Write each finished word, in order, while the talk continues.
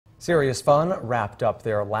Serious Fun wrapped up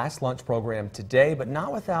their last lunch program today, but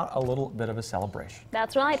not without a little bit of a celebration.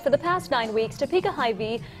 That's right. For the past 9 weeks, Topeka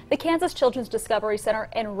Hy-Vee, the Kansas Children's Discovery Center,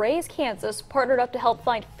 and Raise Kansas partnered up to help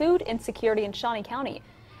fight food insecurity in Shawnee County.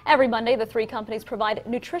 Every Monday, the three companies provide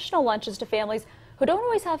nutritional lunches to families who don't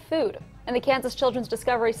always have food. And the Kansas Children's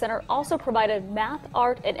Discovery Center also provided math,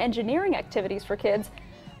 art, and engineering activities for kids.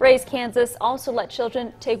 Raise Kansas also let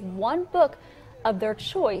children take one book of their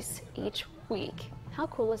choice each week. How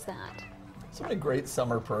cool is that? So many great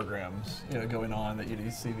summer programs, going on that you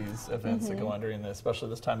see these events that go on during this, especially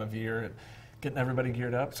this time of year, getting everybody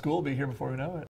geared up. School will be here before we know it.